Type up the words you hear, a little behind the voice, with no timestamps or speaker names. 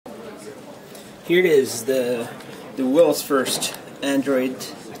Here it is, the world's first Android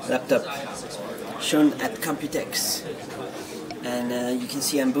laptop shown at Computex, and you can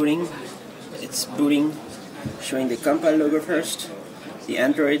see I'm booting. It's booting, showing the Compal logo first, the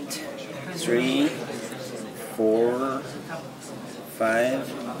Android 3, 4,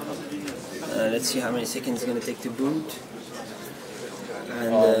 5. Let's see how many seconds it's going to take to boot.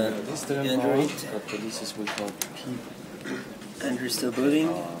 And Android. Android still booting.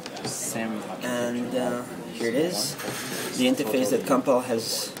 And here it is, the interface that Compal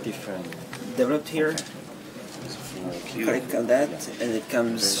has developed here. Click on that and it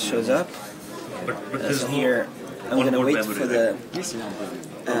shows up. So here I'm going to wait for the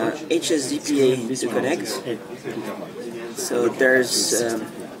HSDPA to connect. So there's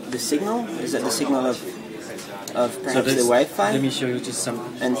the signal. Is that the signal of perhaps the Wi-Fi? Let me show you just some.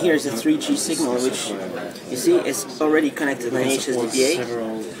 And here's the 3G signal, which you see is already connected on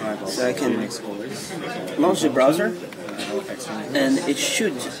HSDPA. So I can launch the browser, and it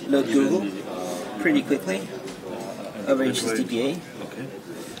should load Google pretty quickly over HSDPA.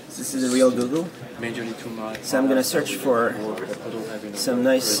 This is the real Google. So I'm going to search for some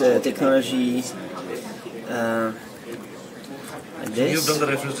nice technology like this. You've done the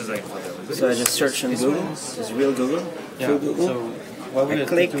reference design for them. So I just search on Google. This is real Google. Full Google. So what we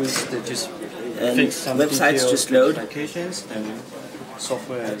click, do is to just and fix some websites just load. Applications and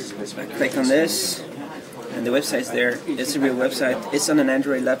software specifications. Click on this, and the website's there. It's a real website. It's on an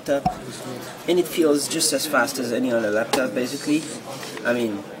Android laptop, and it feels just as fast as any other laptop, basically. I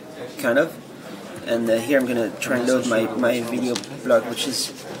mean, kind of. And here I'm gonna try and load my video blog, which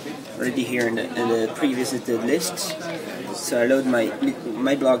is already here in the pre-visited list. So I load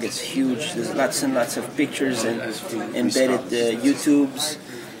my blog. It's huge. There's lots and lots of pictures and embedded YouTubes,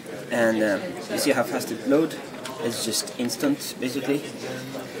 and you see how fast it loads. It's just instant, basically.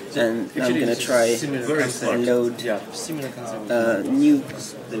 And now I'm gonna try and load a new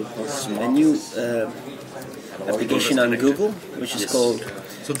application on Google, which is called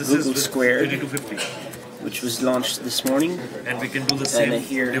Google Squared, which was launched this morning. And we can do the same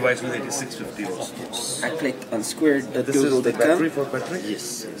here, device with 8650 also. I click on squared.google.com.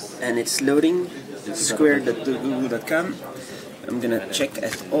 Yes. And it's loading squared.google.com. I'm gonna check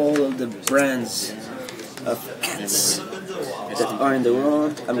at all of the brands of cats that are in the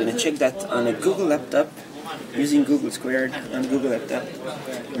world. I'm gonna check that on a Google laptop using Google Squared on Google laptop,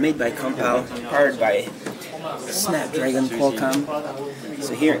 made by Compal, powered by Snapdragon Qualcomm.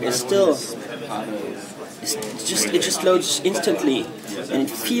 So here it's still, it just loads instantly, and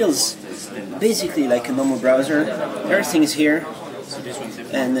it feels basically like a normal browser. Everything is here,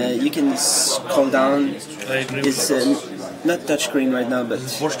 and you can scroll down. It's not touchscreen right now, but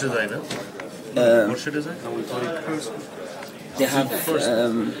Porsche design, huh? Porsche design? They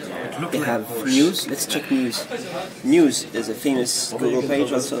have news. Let's check news. News. There's a famous Google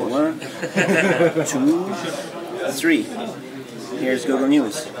page also. 1, 2, 3. Here's Google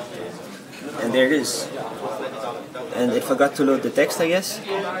News, and there it is. And it forgot to load the text, I guess.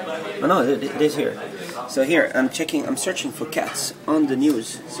 Oh no, it is here. So here I'm searching for cats on the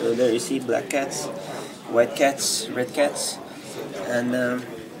news. So there you see black cats, white cats, red cats, and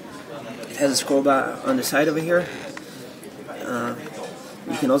it has a scroll bar on the side over here.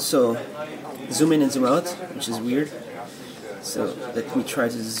 You can also zoom in and zoom out, which is weird. So let me try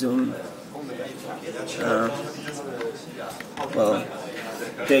to zoom. Well,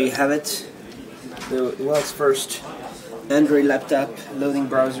 there you have it. The world's first Android laptop, loading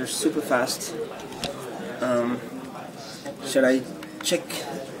browser super fast. Should I check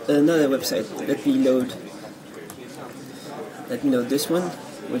another website? Let me load this one,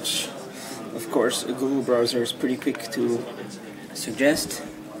 which of course a Google browser is pretty quick to suggest,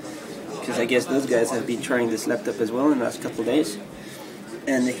 because I guess those guys have been trying this laptop as well in the last couple of days.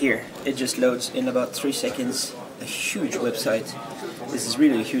 And here it just loads in about 3 seconds. A huge website. This is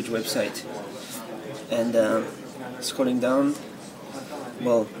really a huge website. And scrolling down,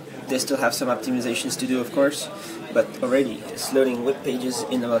 well, they still have some optimizations to do, of course, but already it's loading web pages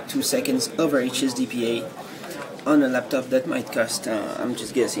in about 2 seconds over HSDPA on a laptop that might cost, I'm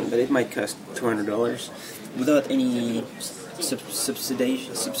just guessing, but it might cost $200 without any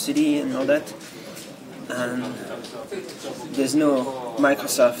subsidy and all that. And there's no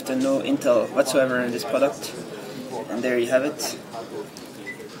Microsoft and no Intel whatsoever in this product. And there you have it,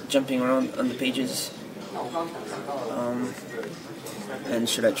 jumping around on the pages. And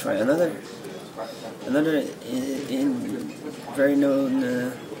should I try another in very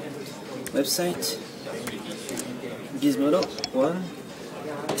known website? Gizmodo. 1,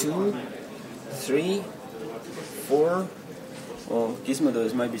 2, 3, 4. Well,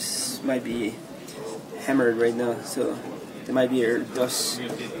 Gizmodo might be hammered right now, so there might be a DOS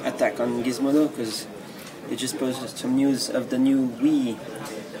attack on Gizmodo because they just posted some news of the new Wii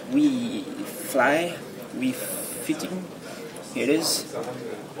fitting. Here it is,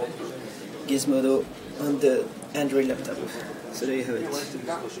 Gizmodo on the Android laptop. So there you have it,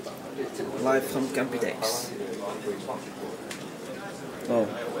 live from Computex. Oh,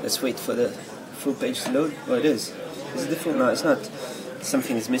 let's wait for the full page to load. Oh, it is. Is it the full? No, it's not.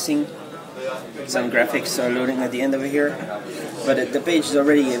 Something is missing. Some graphics are loading at the end over here, but the page is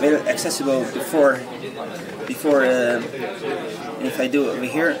already accessible before. If I do it over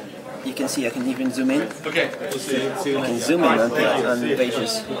here, you can see I can even zoom in. Okay. I can zoom in on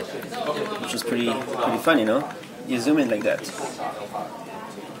pages, which is pretty fun, you know. You zoom in like that,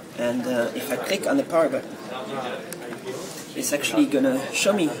 and if I click on the power button, it's actually gonna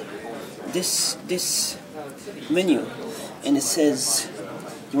show me this menu, and it says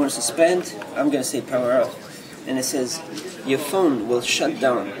you want to suspend. I'm gonna say power off, and it says your phone will shut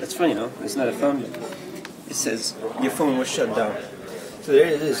down. That's funny, no? It's not a phone. It says your phone will shut down. So there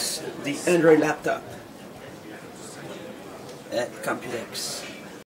it is, the Android laptop at Computex.